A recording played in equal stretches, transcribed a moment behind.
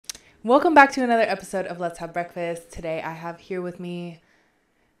Welcome back to another episode of Let's Have Breakfast. Today I have here with me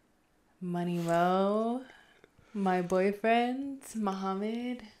Money Mo, my boyfriend,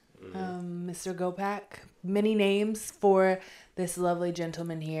 Mohammed, Mr. Gopak. Many names for this lovely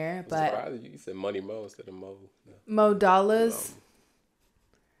gentleman here, but You said Money Mo instead of Mo. Mo Dollars.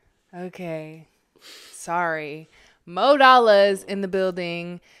 Okay, sorry. Mo Dollars in the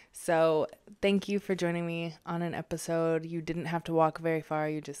building. So thank you for joining me on an episode. You didn't have to walk very far.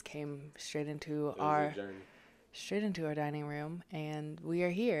 You just came straight into our dining room, and we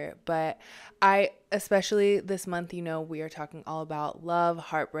are here. But especially this month, we are talking all about love,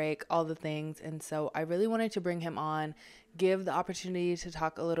 heartbreak, all the things. And so I really wanted to bring him on, give the opportunity to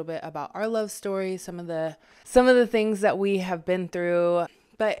talk a little bit about our love story, some of the things that we have been through.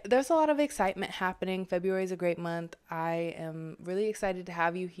 But there's a lot of excitement happening. February is a great month. I am really excited to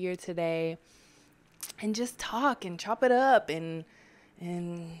have you here today and just talk and chop it up and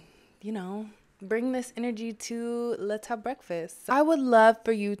bring this energy to Let's Have Breakfast. I would love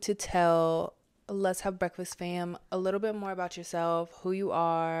for you to tell Let's Have Breakfast fam a little bit more about yourself, who you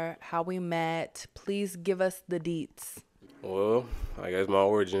are, how we met. Please give us the deets. Well, I guess my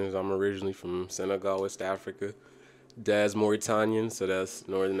origins, I'm originally from Senegal, West Africa. Dad's Mauritanian, so that's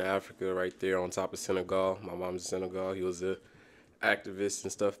Northern Africa right there on top of Senegal. My mom's in Senegal. He was a activist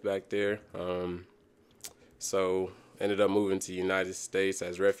and stuff back there. So ended up moving to the United States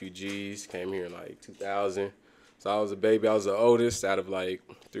as refugees. Came here in like 2000. So I was a baby. I was the oldest out of like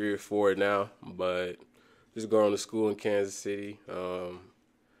 3 or 4 now, but just going to school in Kansas City.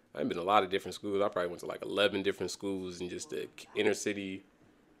 I've been to a lot of different schools. I probably went to like 11 different schools in just the inner city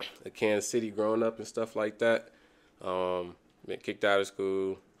of Kansas City growing up and stuff like that. Been kicked out of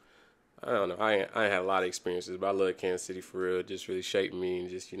school. I don't know. I ain't had a lot of experiences, but I love Kansas City for real. It just really shaped me and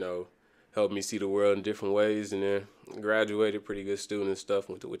just, helped me see the world in different ways. And then graduated, pretty good student and stuff.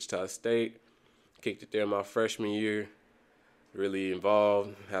 Went to Wichita State. Kicked it there my freshman year. Really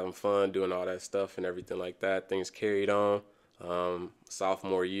involved, having fun, doing all that stuff and everything like that. Things carried on.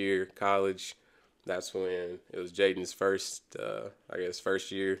 Sophomore year, college. That's when it was Jadyn's first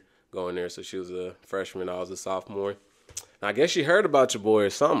year going there. So she was a freshman, I was a sophomore. And I guess she heard about your boy or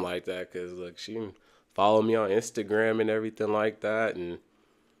something like that, because look, she followed me on Instagram and everything like that, and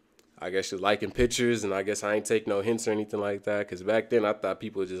I guess she was liking pictures, and I guess I ain't take no hints or anything like that, because back then I thought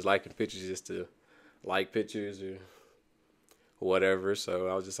people were just liking pictures just to like pictures or whatever. So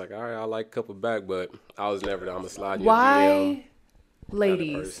I was just like, all right, I'll like a couple back, but I was never the I'm a slide your DM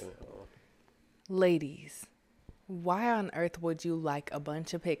ladies, why on earth would you like a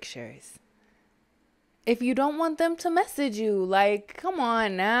bunch of pictures if you don't want them to message you? Like, come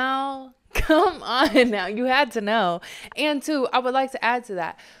on now. You had to know. And two, I would like to add to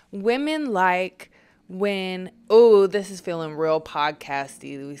that. Women like when, this is feeling real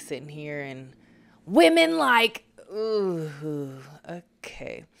podcasty. We sitting here and women like,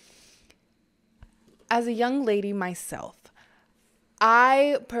 okay. As a young lady myself,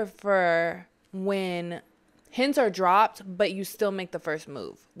 I prefer when hints are dropped, but you still make the first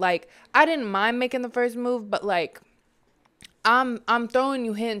move. Like, I didn't mind making the first move, but like, I'm throwing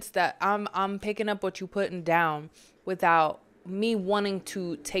you hints that I'm picking up what you putting down without me wanting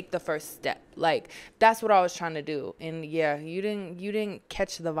to take the first step. Like, that's what I was trying to do. And yeah, you didn't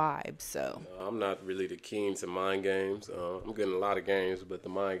catch the vibe. So I'm not really the keen to mind games. I'm good in a lot of games, but the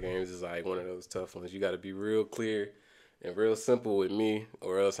mind games is like one of those tough ones. You got to be real clear and real simple with me,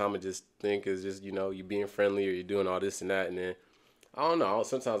 or else I'ma just think it's just, you being friendly or you're doing all this and that. And then, I don't know,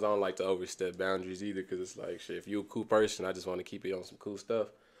 sometimes I don't like to overstep boundaries either, because it's like, shit, if you're a cool person, I just want to keep it on some cool stuff.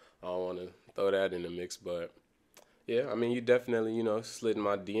 I don't want to throw that in the mix. But, yeah, I mean, you definitely, slid in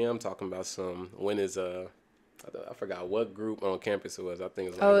my DM talking about I forgot what group on campus it was. I think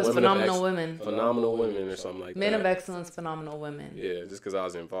it was like it's Phenomenal Women. Phenomenal Women or something like that. Men of Excellence, Phenomenal Women. Yeah, just because I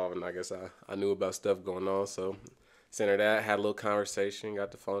was involved, and I guess I knew about stuff going on, so sent her that, had a little conversation, got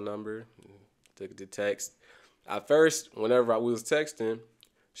the phone number, took it to text. At first, whenever we was texting,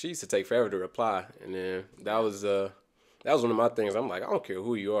 she used to take forever to reply, and then that was one of my things. I'm like, I don't care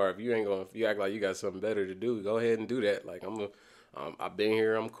who you are. If you act like you got something better to do, go ahead and do that. Like, I've been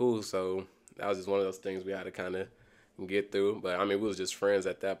here, I'm cool. So that was just one of those things we had to kind of get through. But I mean, we was just friends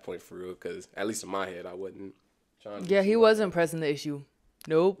at that point for real, because at least in my head, I wasn't trying to. Yeah, he wasn't pressing the issue.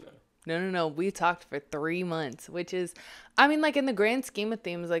 Nope. No. We talked for 3 months, which is, I mean, like, in the grand scheme of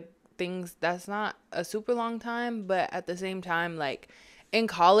things, that's not a super long time, but at the same time, like, in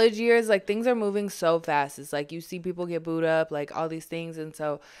college years, like, things are moving so fast. It's like you see people get booed up, like, all these things. And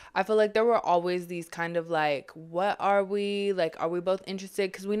so I feel like there were always these kind of like, what are we? Like, are we both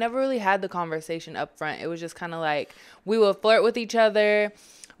interested? Because we never really had the conversation up front. It was just kind of like we would flirt with each other.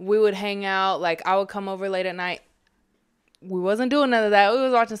 We would hang out. Like, I would come over late at night. We wasn't doing none of that. We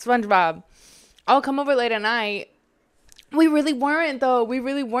was watching SpongeBob. I would come over late at night. We really weren't, though. We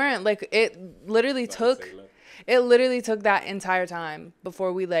really weren't. Like, it literally took that entire time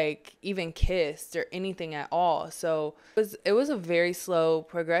before we, like, even kissed or anything at all. So it was a very slow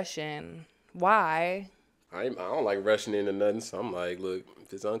progression. Why? I don't like rushing into nothing, so I'm like, look,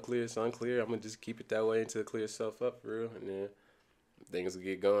 if it's unclear, it's unclear. I'm going to just keep it that way until it clears itself up for real, and then things will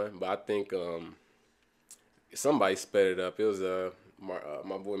get going. But I think somebody sped it up. It was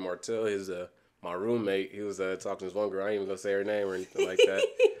my boy Martell, my roommate. He was talking to this one girl. I ain't even going to say her name or anything like that.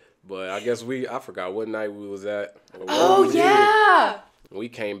 But I guess I forgot what night we was at. Yeah! We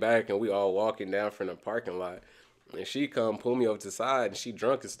came back, and we all walking down from the parking lot. And she come pull me over to the side, and she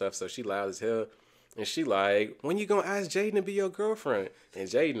drunk and stuff, so she loud as hell. And she like, when you gonna ask Jadyn to be your girlfriend? And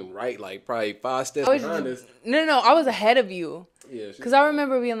Jadyn, right, like probably 5 steps behind us. No, I was ahead of you. Yeah. Because I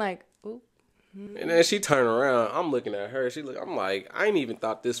remember being like, ooh. And then she turned around. I'm looking at her. I'm like, I ain't even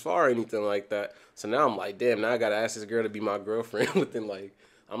thought this far or anything like that. So now I'm like, damn, now I gotta ask this girl to be my girlfriend within like,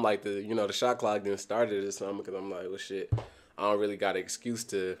 I'm like the shot clock didn't started or something because I'm like, well, shit, I don't really got an excuse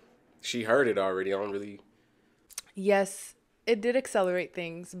to. She heard it already. I don't really. Yes, it did accelerate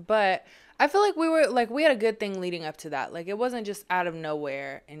things, but I feel like we had a good thing leading up to that. Like, it wasn't just out of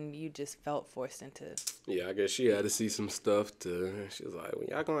nowhere and you just felt forced into. Yeah, I guess she had to see some stuff she was like, when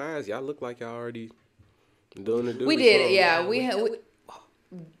y'all gonna ask, y'all look like y'all already doing the do. We did, yeah. When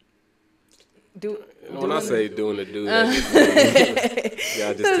I say doing the do, y'all just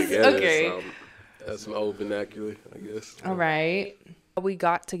together. Okay. So that's some old vernacular, I guess. All right. We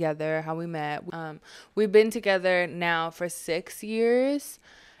got together, how we met. We've been together now for 6 years.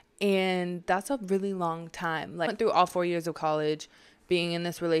 And that's a really long time. Like, I went through all 4 years of college being in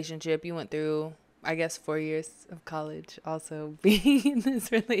this relationship. You went through, I guess, 4 years of college also being in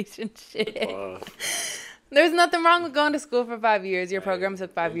this relationship. There's nothing wrong with going to school for 5 years. Your program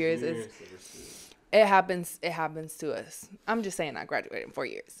took 5 years. It happens to us. I'm just saying I graduated in 4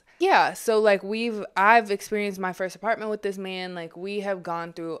 years. Yeah, so like I've experienced my first apartment with this man. Like, we have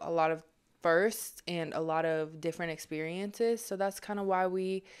gone through a lot of firsts and a lot of different experiences. So that's kind of why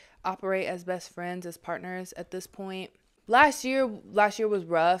we operate as best friends, as partners at this point. Last year was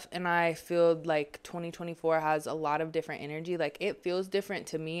rough, and I feel like 2024 has a lot of different energy. Like, it feels different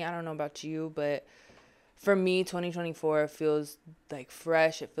to me. I don't know about you, but for me, 2024 feels like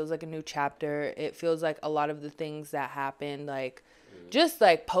fresh. It feels like a new chapter. It feels like a lot of the things that happened, like just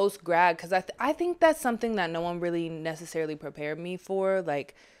like post grad, because I think that's something that no one really necessarily prepared me for.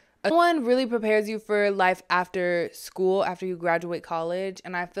 Like, no one really prepares you for life after school, after you graduate college.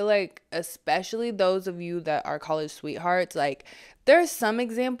 And I feel like especially those of you that are college sweethearts, like, there's some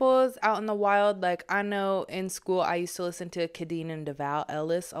examples out in the wild. Like, I know in school I used to listen to Jadyn and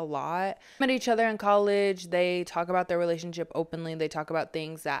Eliz a lot. Met each other in college. They talk about their relationship openly. They talk about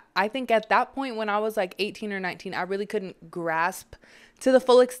things that I think at that point when I was like 18 or 19, I really couldn't grasp to the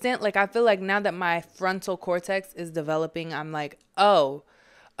full extent. Like, I feel like now that my frontal cortex is developing, I'm like, oh,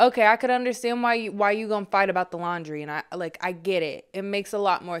 okay, I could understand why you gonna fight about the laundry. And I get it. It makes a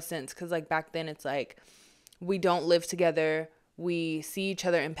lot more sense. Because, like, back then it's like, we don't live together. We see each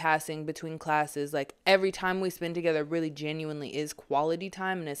other in passing between classes. Like, every time we spend together really genuinely is quality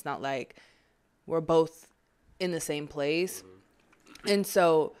time. And it's not like we're both in the same place. And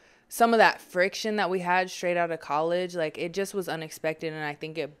so some of that friction that we had straight out of college, like, it just was unexpected. And I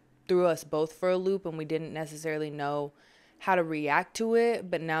think it threw us both for a loop. And we didn't necessarily know how to react to it.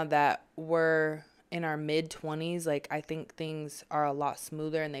 But now that we're in our mid-20s, like, I think things are a lot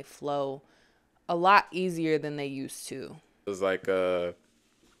smoother and they flow a lot easier than they used to. It was like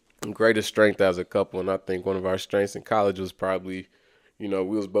greatest strength as a couple, and I think one of our strengths in college was probably, we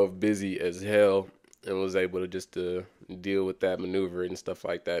was both busy as hell and was able to just to deal with that maneuver and stuff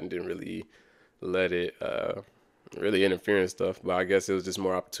like that, and didn't really let it really interfere and stuff. But I guess it was just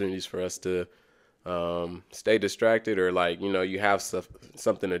more opportunities for us to stay distracted, or like, you have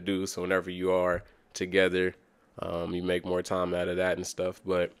something to do. So whenever you are together, you make more time out of that and stuff.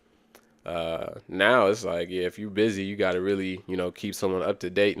 But now it's like, yeah, if you're busy, you got to really, keep someone up to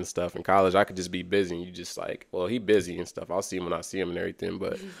date and stuff. In college, I could just be busy and you just like, well, he busy and stuff. I'll see him when I see him and everything.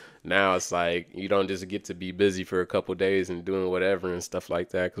 But now it's like, you don't just get to be busy for a couple days and doing whatever and stuff like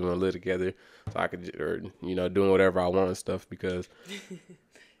that. Cause we live together. So I could, or, doing whatever I want and stuff because,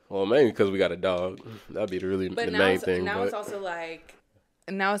 well, mainly because we got a dog. That'd be the main thing. Now it's also like,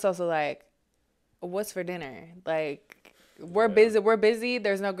 what's for dinner? Like, we're busy.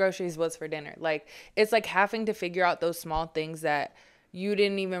 There's no groceries. What's for dinner? Like, it's like having to figure out those small things that you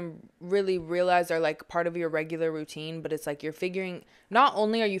didn't even really realize are like part of your regular routine, but it's like not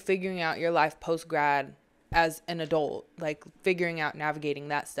only are you figuring out your life post-grad as an adult, like figuring out navigating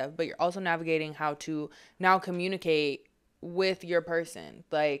that stuff, but you're also navigating how to now communicate with your person.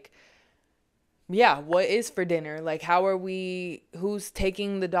 Like, yeah, what is for dinner? Like, who's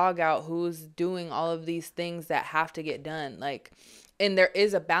taking the dog out? Who's doing all of these things that have to get done? Like, and there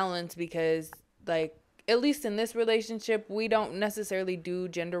is a balance because, like, at least in this relationship, we don't necessarily do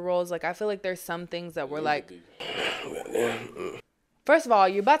gender roles. Like, I feel like there's some things that we're like, first of all,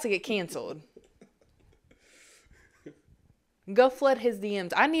 you're about to get canceled. Go flood his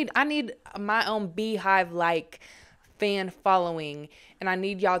DMs. I need my own beehive-like fan following, and I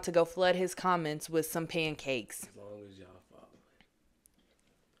need y'all to go flood his comments with some pancakes. As long as y'all follow.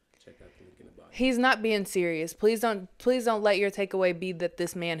 Check out the link in the bio. He's not being serious. Please don't let your takeaway be that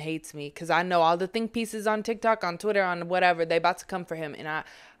this man hates me, because I know all the think pieces on TikTok, on Twitter, on whatever, they about to come for him, and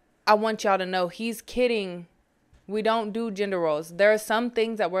I want y'all to know he's kidding. We don't do gender roles. There are some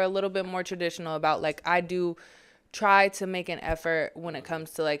things that we're a little bit more traditional about. Like, I do try to make an effort when it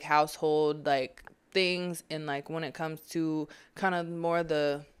comes to like household like things, and like when it comes to kind of more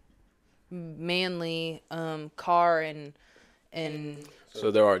the manly car and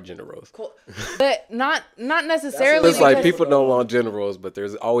so there are gender roles, but not necessarily. It's like people don't want gender roles, but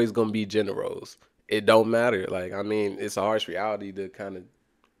there's always gonna be gender roles. It don't matter. Like, I mean, it's a harsh reality to kind of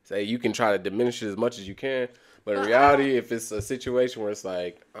say you can try to diminish it as much as you can, but in reality, if it's a situation where it's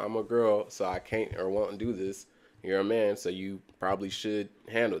like, I'm a girl, so I can't or won't do this, you're a man, so you probably should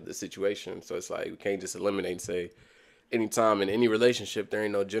handle the situation. So it's like, we can't just eliminate and say, anytime in any relationship, there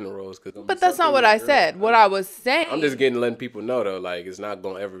ain't no gender roles. But that's not what I said. What I was saying. I'm just letting people know, though, like, it's not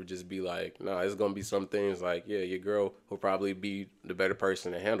going to ever just be like, no, it's going to be some things like, yeah, your girl will probably be the better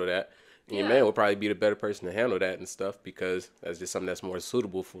person to handle that. And your man will probably be the better person to handle that and stuff, because that's just something that's more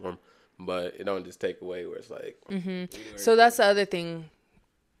suitable for him. But it don't just take away where it's like. Mm-hmm. So that's the other thing,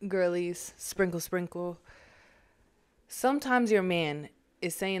 girlies, sprinkle. Sometimes your man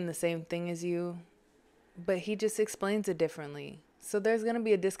is saying the same thing as you, but he just explains it differently. So there's going to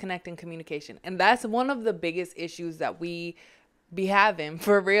be a disconnect in communication. And that's one of the biggest issues that we be having,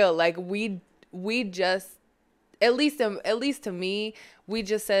 for real. Like, we just, at least to me, we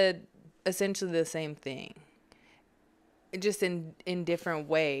just said essentially the same thing, just in different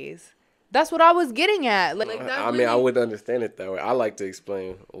ways. That's what I was getting at. Like I mean, I would understand it that way. I like to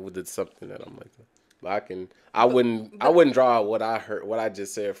explain with something that I'm like that. But I wouldn't draw out what I heard, what I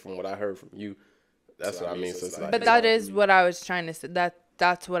just said from what I heard from you. That's what I mean. So it's like, but that is what I was trying to say.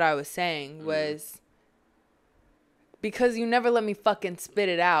 That's what I was saying was, because you never let me fucking spit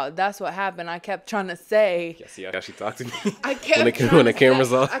it out. That's what happened. I kept trying to say. Yeah, see how she talked to me. I kept when the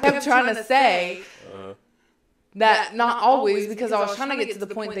camera's off. I kept trying to say that not always, because I was trying to get to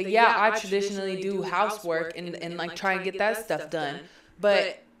the point that I traditionally do housework and like try and get that stuff done.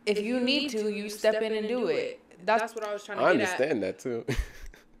 But if you need to, you step in and do it. That's what I was trying to get at. I understand that too.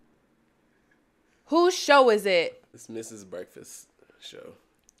 Whose show is it? It's Mrs. Breakfast Show.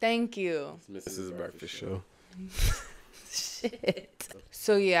 Thank you. It's Mrs. Breakfast Show. Shit.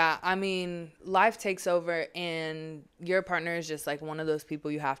 So yeah, I mean, life takes over, and your partner is just like one of those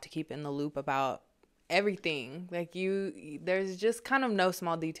people you have to keep in the loop about everything. Like, there's just kind of no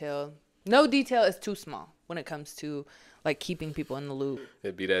small detail. No detail is too small when it comes to like keeping people in the loop.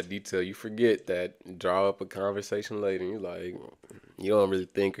 It'd be that detail you forget that draw up a conversation later, and you don't really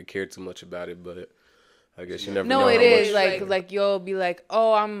think or care too much about it, but I guess you never know. No, it is like you'll be like,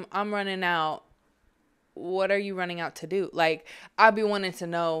 oh, I'm running out. What are you running out to do? Like, I'll be wanting to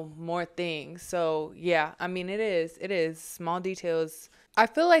know more things. So yeah, I mean, it is small details. I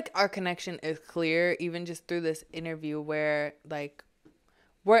feel like our connection is clear, even just through this interview, where like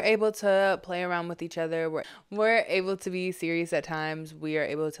we're able to play around with each other. We're able to be serious at times. We are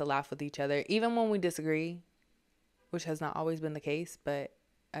able to laugh with each other, even when we disagree, which has not always been the case. But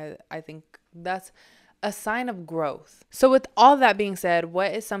I think that's a sign of growth. So with all that being said,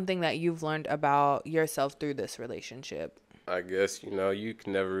 what is something that you've learned about yourself through this relationship? I guess, you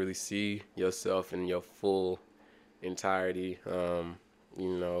can never really see yourself in your full entirety,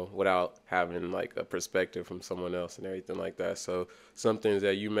 without having like a perspective from someone else and everything like that. So some things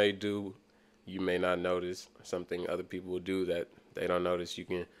that you may do, you may not notice. Something other people will do that they don't notice, you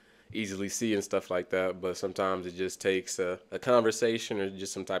can easily see and stuff like that. But sometimes it just takes a conversation or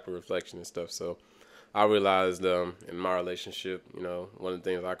just some type of reflection and stuff. So I realized in my relationship, one of the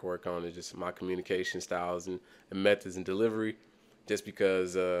things I can work on is just my communication styles and methods and delivery, just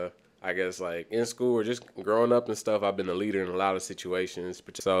because I guess like in school or just growing up and stuff, I've been a leader in a lot of situations.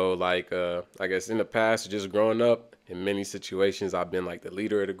 So like I guess in the past, just growing up in many situations, I've been like the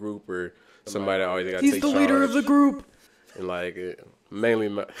leader of the group or somebody that always got to take charge. He's the leader of the group. And like mainly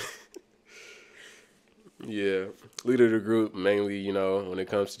my yeah, leader of the group mainly, you know, when it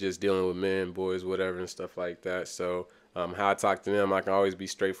comes to just dealing with men, boys, whatever and stuff like that. So how I talk to them, I can always be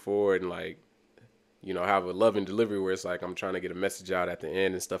straightforward and like, you know, have a loving delivery where it's like I'm trying to get a message out at the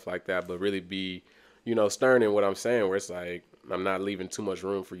end and stuff like that, but really be, you know, stern in what I'm saying where it's like I'm not leaving too much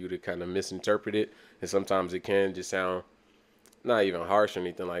room for you to kind of misinterpret it. And sometimes it can just sound not even harsh or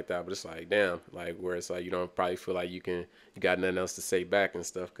anything like that, but it's like, damn, like where it's like you don't probably feel like you got nothing else to say back and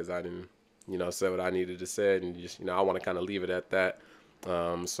stuff because I didn't, you know, say what I needed to say, and just, you know, I want to kind of leave it at that.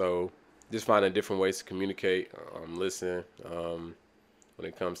 So just finding different ways to communicate, listen, when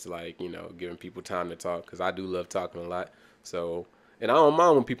it comes to like, you know, giving people time to talk, because I do love talking a lot. So, and I don't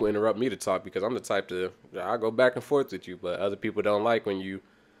mind when people interrupt me to talk because I'm the type to, I go back and forth with you, but other people don't like when you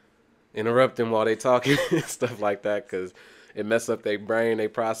interrupt them while they talking and stuff like that because it messes up their brain, they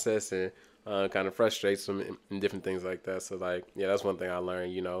process, and kind of frustrates them and different things like that. So like, yeah, that's one thing I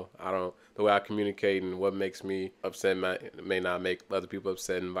learned, you know, the way I communicate and what makes me upset may not make other people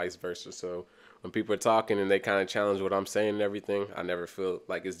upset and vice versa. So when people are talking and they kind of challenge what I'm saying and everything, I never feel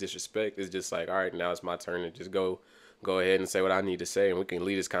like it's disrespect. It's just like, all right, now it's my turn to just go ahead and say what I need to say, and we can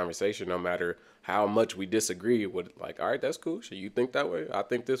lead this conversation no matter how much we disagree with. Like, all right, that's cool. So you think that way? I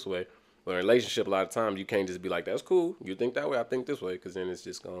think this way. But in a relationship, a lot of times you can't just be like, that's cool. You think that way? I think this way, because then it's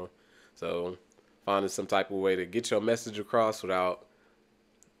just gone. So finding some type of way to get your message across without,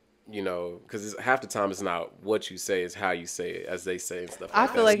 you know, because half the time it's not what you say, it's how you say it, as they say and stuff like that.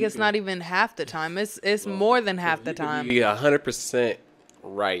 I feel like it's not even half the time. It's more than half the time. You can be 100%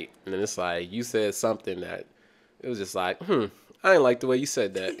 right, and then it's like you said something that it was just like, I didn't like the way you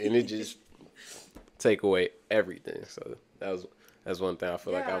said that, and it just take away everything. So that's one thing I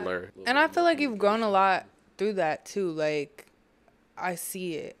feel like I learned. And I feel like you've grown a lot through that too. Like, I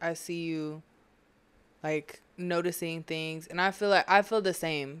see it. I see you, like, noticing things. And I feel the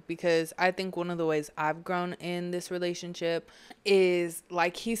same, because I think one of the ways I've grown in this relationship is,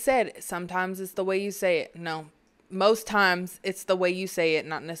 like he said, sometimes it's the way you say it. No, most times it's the way you say it,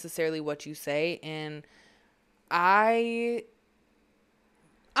 not necessarily what you say. And I'm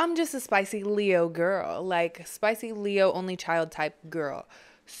just a spicy Leo girl, like spicy Leo only child type girl.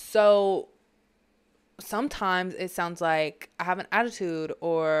 So sometimes it sounds like I have an attitude,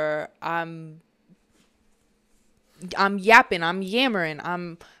 or I'm yapping, I'm yammering,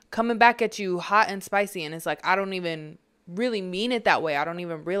 I'm coming back at you hot and spicy, and it's like I don't even really mean it that way. I don't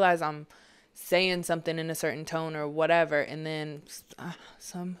even realize I'm saying something in a certain tone or whatever. And then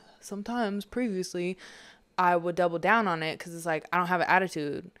sometimes previously I would double down on it because it's like I don't have an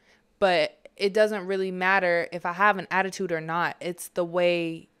attitude. But it doesn't really matter if I have an attitude or not. It's the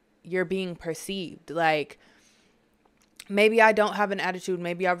way you're being perceived. Like, maybe I don't have an attitude.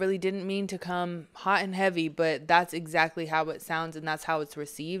 Maybe I really didn't mean to come hot and heavy, but that's exactly how it sounds, and that's how it's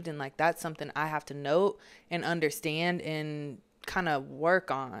received. And like, that's something I have to note and understand and kind of work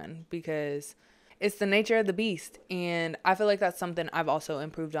on, because it's the nature of the beast. And I feel like that's something I've also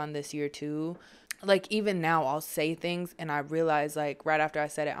improved on this year too. Like, even now I'll say things and I realize, like, right after I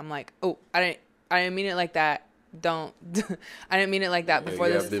said it, I'm like, oh, I didn't mean it like that. I didn't mean it like that before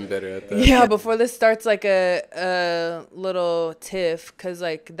this. I've been better at that. Yeah, before this starts like a little tiff, because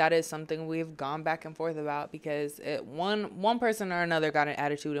like that is something we've gone back and forth about, because one person or another got an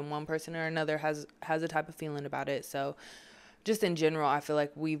attitude, and one person or another has a type of feeling about it. So just in general, I feel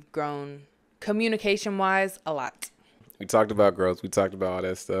like we've grown communication wise a lot. We talked about growth. We talked about all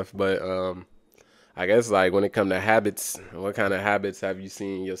that stuff, but I guess like when it comes to habits, what kind of habits have you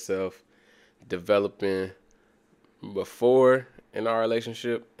seen yourself developing before in our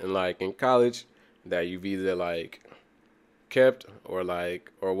relationship and like in college that you've either like kept or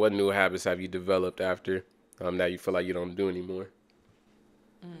what new habits have you developed after that you feel like you don't do anymore?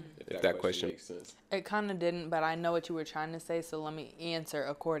 If that question makes sense. It kind of didn't, but I know what you were trying to say, so let me answer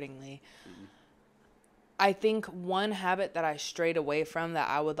accordingly. Mm-hmm. I think one habit that I strayed away from that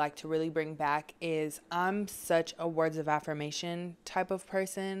I would like to really bring back is I'm such a words of affirmation type of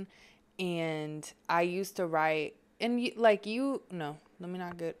person. And I used to write, and let me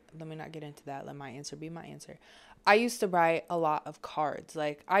not get into that. Let my answer be my answer. I used to write a lot of cards.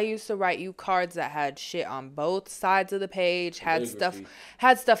 Like, I used to write you cards that had shit on both sides of the page, had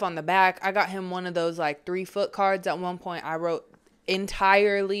stuff on the back. I got him one of those like 3-foot cards at one point. I wrote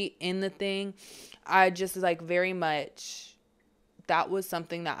entirely in the thing. I just like very much, that was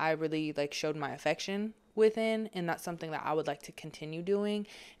something that I really like showed my affection within, and that's something that I would like to continue doing.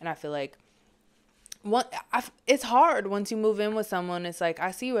 And I feel like it's hard once you move in with someone. It's like,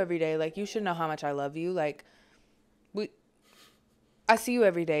 I see you every day. Like, you should know how much I love you. Like, I see you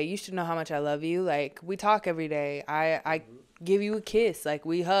every day. You should know how much I love you. Like, we talk every day. I give you a kiss. Like,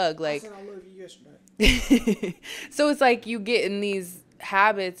 we hug. Like, I said I love you yesterday. So it's like you get in these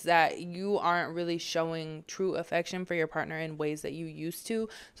habits that you aren't really showing true affection for your partner in ways that you used to.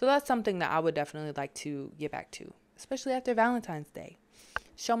 So that's something that I would definitely like to get back to, especially after Valentine's Day.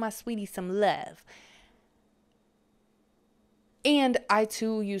 Show my sweetie some love. And I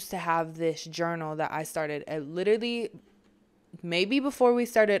too used to have this journal that I started at literally maybe before we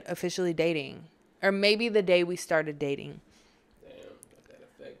started officially dating, or maybe the day we started dating. Damn, got that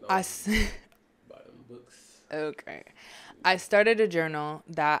effect by them books. Okay. I started a journal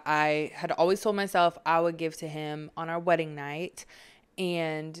that I had always told myself I would give to him on our wedding night.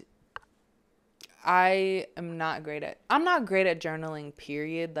 And I'm not great at journaling,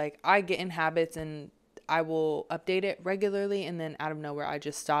 period. Like, I get in habits and I will update it regularly, and then out of nowhere I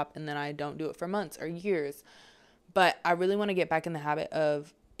just stop, and then I don't do it for months or years. But I really want to get back in the habit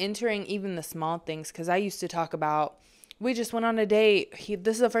of entering even the small things, because I used to talk about, we just went on a date.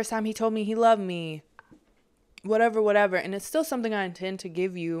 This is the first time he told me he loved me. Whatever. And it's still something I intend to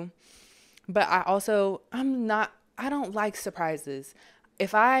give you. But I don't like surprises.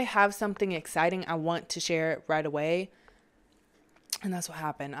 If I have something exciting, I want to share it right away. And that's what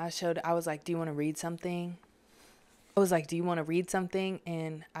happened. I was like, do you want to read something?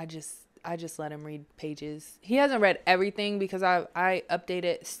 And I just let him read pages. He hasn't read everything because I update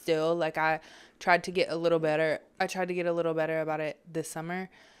it still. Like, I tried to get a little better. About it this summer.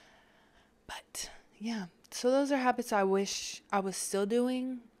 But yeah, so those are habits I wish I was still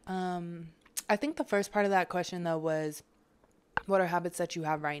doing. I think the first part of that question though was, what are habits that you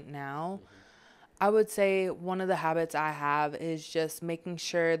have right now? I would say one of the habits I have is just making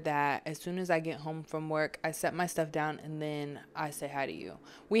sure that as soon as I get home from work, I set my stuff down and then I say hi to you.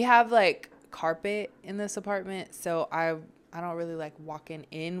 We have like carpet in this apartment, so I don't really like walking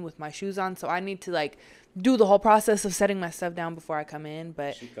in with my shoes on, so I need to like do the whole process of setting my stuff down before I come in.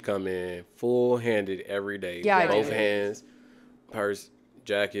 But she come in full-handed every day. Yeah, both hands, purse,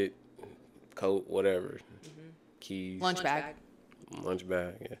 jacket, coat, whatever, keys, lunch bag,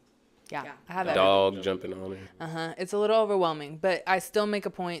 yeah. Yeah, I have dog jumping on it. It's a little overwhelming, but I still make a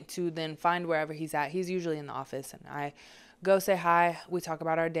point to then find wherever he's at. He's usually in the office, and I go say hi. We talk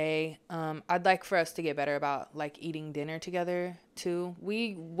about our day. I'd like for us to get better about like eating dinner together too.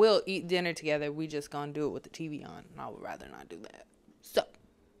 We will eat dinner together. We just gonna do it with the TV on, and I would rather not do that. So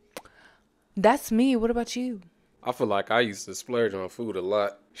that's me. What about you? I feel like I used to splurge on food a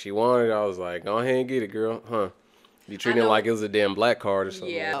lot. She wanted it. I was like, go ahead and get it, girl. Huh? You treating it like it was a damn black card or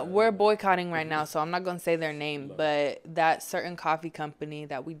something. Yeah, we're boycotting right now, so I'm not going to say their name, but that certain coffee company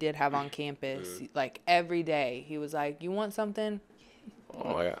that we did have on campus, like every day, he was like, you want something?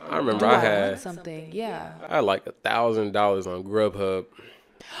 Oh my God. I remember I had something. Yeah. I had like $1,000 on Grubhub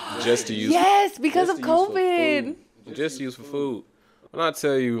just to use. Yes, because of COVID. Just use for food. When I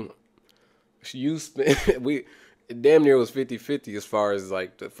tell you, damn near was 50-50 as far as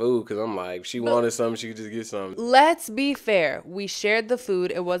like the food, because I'm like, if she wanted something, she could just get something. Let's be fair. We shared the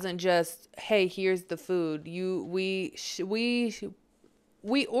food. It wasn't just, hey, here's the food. We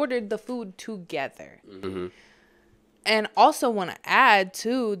ordered the food together. Mm-hmm. And also want to add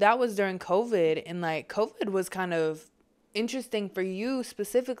too, that was during COVID, and like COVID was kind of interesting for you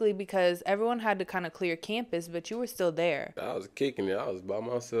specifically because everyone had to kind of clear campus, but you were still there. I was kicking it. I was by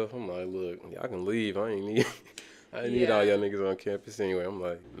myself. I'm like, look, y'all can leave. I ain't need all y'all niggas on campus anyway. I'm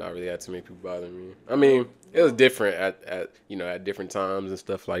like, not really had too many people bothering me. I mean, it was different at different times and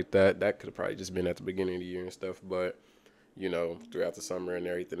stuff like that. That could have probably just been at the beginning of the year and stuff, but throughout the summer and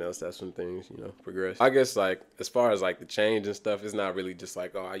everything else, that's when things, progress. I guess, like, as far as, like, the change and stuff, it's not really just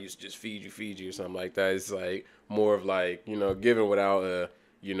like, oh, I used to just feed you or something like that. It's, like, more of, like, giving without,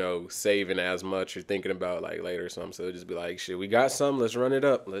 saving as much or thinking about, like, later or something. So it'll just be like, shit, we got some, let's run it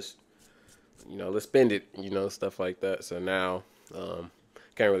up. Let's spend it, stuff like that. So now,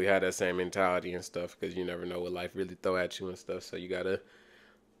 can't really have that same mentality and stuff because you never know what life really throw at you and stuff. So you gotta,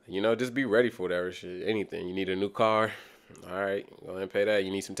 just be ready for whatever shit, anything. You need a new car. All right, go ahead and pay that.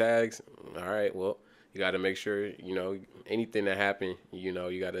 You need some tags. All right, well, you got to make sure, anything that happened, you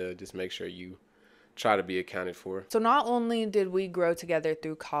got to just make sure you try to be accounted for. So not only did we grow together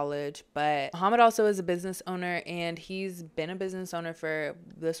through college, but Muhammad also is a business owner, and he's been a business owner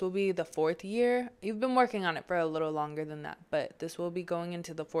this will be the 4th year. You've been working on it for a little longer than that, but this will be going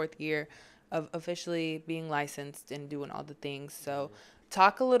into the 4th year of officially being licensed and doing all the things. So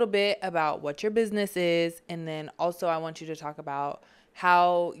talk a little bit about what your business is, and then also I want you to talk about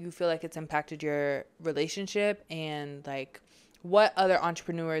how you feel like it's impacted your relationship, and like what other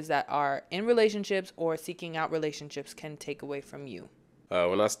entrepreneurs that are in relationships or seeking out relationships can take away from you.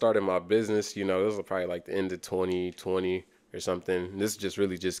 When I started my business, this was probably like the end of 2020 or something. This is just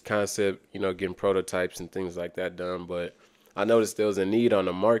really just concept, getting prototypes and things like that done. But I noticed there was a need on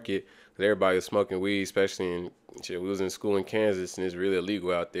the market because everybody was smoking weed, especially in shit. We was in school in Kansas, and it's really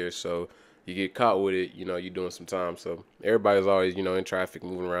illegal out there. So you get caught with it, you're doing some time. So everybody's always, in traffic,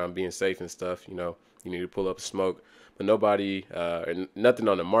 moving around, being safe and stuff. You need to pull up a smoke, but nobody, nothing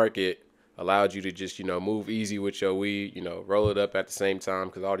on the market allowed you to just, move easy with your weed, roll it up at the same time,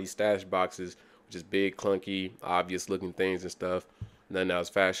 because all these stash boxes were just big, clunky, obvious looking things and stuff. Nothing that was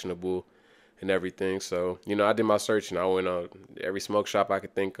fashionable and everything. So, I did my search, and I went on every smoke shop I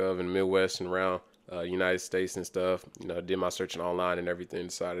could think of in the Midwest and around United States and stuff. Did my searching online and everything,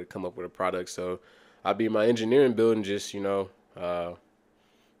 decided to come up with a product. So I'd be in my engineering building, just,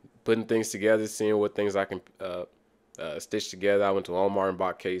 putting things together, seeing what things I can stitched together. I went to Walmart and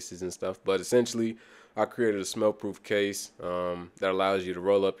bought cases and stuff. But essentially, I created a smoke-proof case that allows you to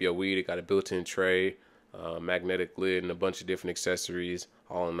roll up your weed. It got a built-in tray, magnetic lid, and a bunch of different accessories,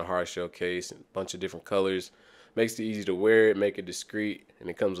 all in the hard shell case, and a bunch of different colors. Makes it easy to wear it, make it discreet, and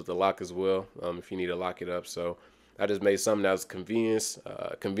it comes with a lock as well if you need to lock it up. So I just made something that was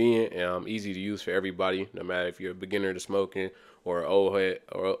convenient and easy to use for everybody, no matter if you're a beginner to smoking or old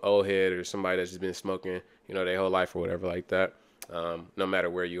head or somebody that's just been smoking, their whole life or whatever like that. No matter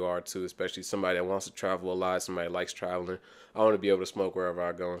where you are too, especially somebody that wants to travel a lot, somebody that likes traveling. I want to be able to smoke wherever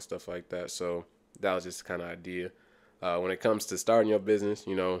I go and stuff like that. So that was just the kind of idea. When it comes to starting your business,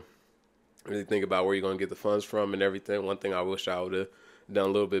 really think about where you're going to get the funds from and everything. One thing I wish I would have done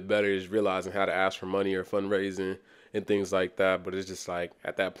a little bit better is realizing how to ask for money or fundraising and things like that. But it's just like,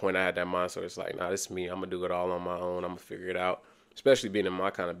 at that point I had that mindset. It's like, nah, this is me. I'm going to do it all on my own. I'm going to figure it out. Especially being in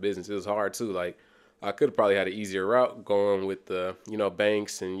my kind of business. It was hard too. Like, I could have probably had an easier route going with the,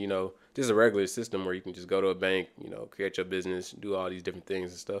 banks and, just a regular system where you can just go to a bank, create your business, do all these different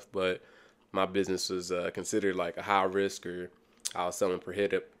things and stuff. But my business was considered like a high risk, or I was selling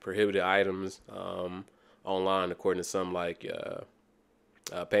prohibited items online, according to some like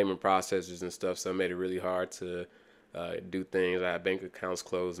payment processors and stuff. So it made it really hard to do things. I had bank accounts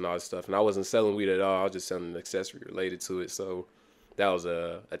closed and all this stuff. And I wasn't selling weed at all. I was just selling an accessory related to it. So that was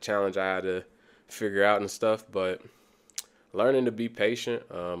a challenge I had to figure out and stuff. But learning to be patient,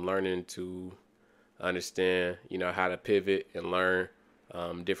 learning to understand, how to pivot and learn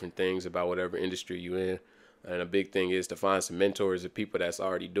different things about whatever industry you're in. And a big thing is to find some mentors of people that's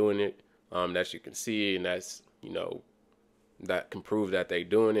already doing it, that you can see, and that's, that can prove that they're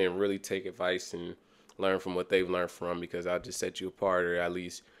doing it, and really take advice and learn from what they've learned from, because I'll just set you apart, or at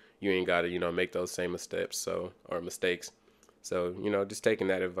least you ain't got to, make those same missteps, or mistakes. So, just taking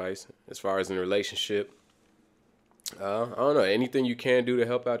that advice. As far as in a relationship, I don't know, anything you can do to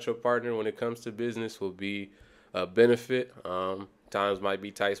help out your partner when it comes to business will be a benefit. Times might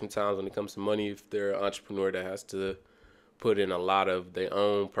be tight sometimes when it comes to money, if they're an entrepreneur that has to put in a lot of their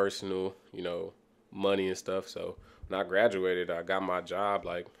own personal, money and stuff. So when I graduated, I got my job.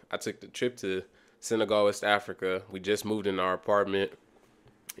 Like, I took the trip to Senegal, West Africa. We just moved in our apartment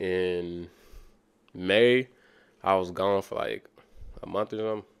in May. I was gone for like a month or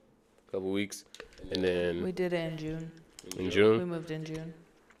something, a couple weeks. And then we did it in June. In June? We moved in June.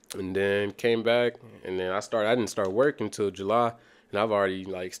 And then came back, and then I didn't start work until July. And I've already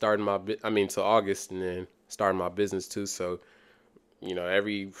like started till August, and then started my business too. So,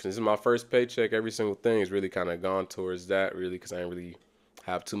 since this is my first paycheck, every single thing is really kind of gone towards that, really, because I didn't really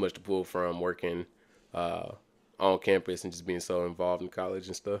have too much to pull from working on campus and just being so involved in college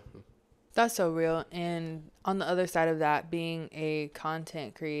and stuff. That's so real. And on the other side of that, being a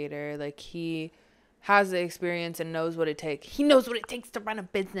content creator, like, he has the experience and knows what it takes. He knows what it takes to run a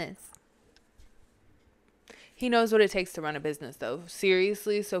business. He knows what it takes to run a business, though.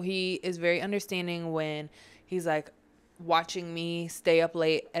 Seriously. So he is very understanding when he's like watching me stay up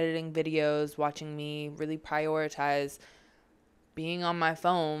late editing videos, watching me really prioritize being on my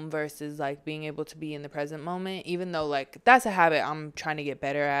phone versus like being able to be in the present moment, even though like that's a habit I'm trying to get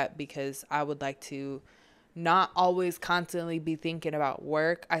better at, because I would like to not always constantly be thinking about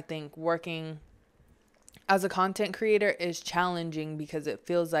work. I think working as a content creator is challenging because it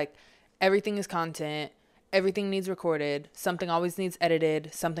feels like everything is content. Everything needs recorded. Something always needs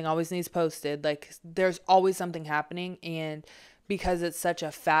edited. Something always needs posted. Like, there's always something happening. And because it's such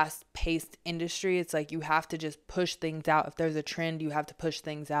a fast-paced industry, it's like you have to just push things out. If there's a trend, you have to push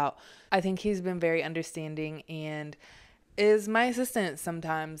things out. I think he's been very understanding, and is my assistant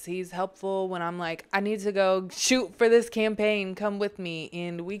sometimes. He's helpful when I'm like, I need to go shoot for this campaign. Come with me.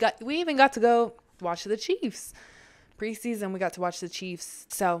 And we even got to go watch the Chiefs. Preseason, we got to watch the Chiefs.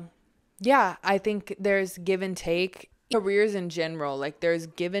 So, yeah, I think there's give and take. Careers in general, like there's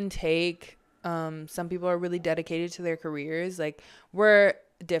give and take. Some people are really dedicated to their careers. Like we're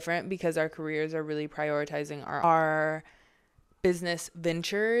different because our careers are really prioritizing our business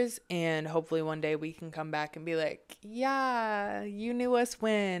ventures, and hopefully one day we can come back and be like, yeah, you knew us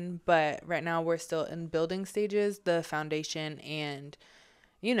when. But right now we're still in building stages, the foundation, and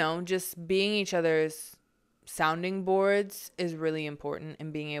just being each other's sounding boards is really important,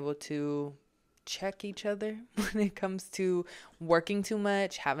 and being able to check each other when it comes to working too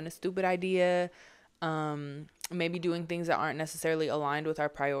much, having a stupid idea, maybe doing things that aren't necessarily aligned with our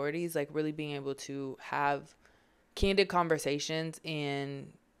priorities, like really being able to have candid conversations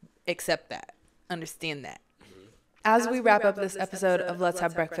and accept that, understand that. As we wrap up this episode of Let's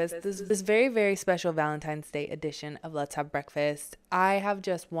Have Breakfast, this very, very special Valentine's Day edition of Let's Have Breakfast, I have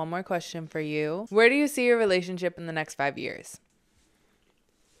just one more question for you. Where do you see your relationship in the next 5 years?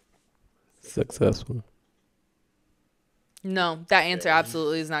 Successful. No, that answer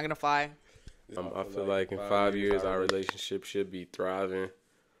absolutely is not going to fly. I feel like in 5 years, our relationship should be thriving.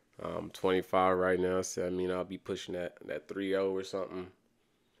 I'm 25 right now, so I mean, I'll be pushing that 3-0 or something.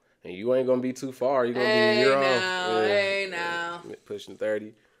 And you ain't going to be too far. You're going to be a year off. Hey, now. Pushing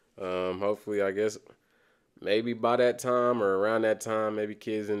 30. Hopefully, I guess, maybe by that time or around that time, maybe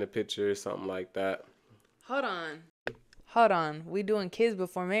kids in the picture or something like that. Hold on. We doing kids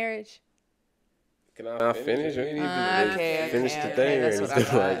before marriage? Can I finish? We need to finish the thing or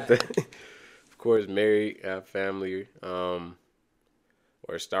anything like that. Of course, married, have family,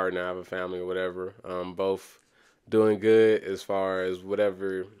 or starting to have a family or whatever. Both doing good as far as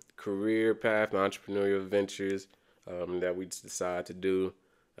whatever career path, entrepreneurial ventures that we decide to do.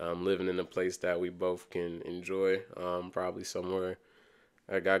 Living in a place that we both can enjoy, probably somewhere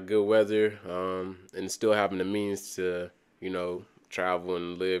I got good weather, and still having the means to, travel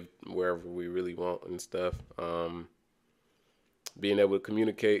and live wherever we really want and stuff. Being able to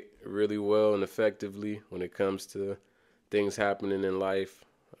communicate really well and effectively when it comes to things happening in life.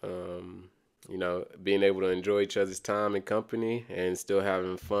 Being able to enjoy each other's time and company and still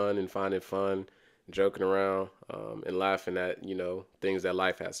having fun and finding fun, joking around, and laughing at, things that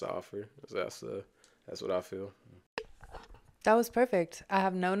life has to offer. So that's what I feel. That was perfect. I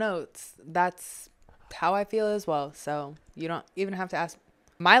have no notes. That's how I feel as well. So you don't even have to ask.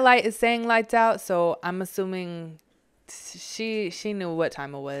 My light is saying lights out, so I'm assuming she knew what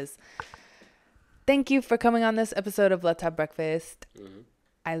time it was. Thank you for coming on this episode of Let's Have Breakfast. Mm-hmm.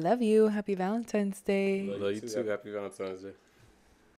 I love you. Happy Valentine's Day. Love you too. Happy Valentine's Day.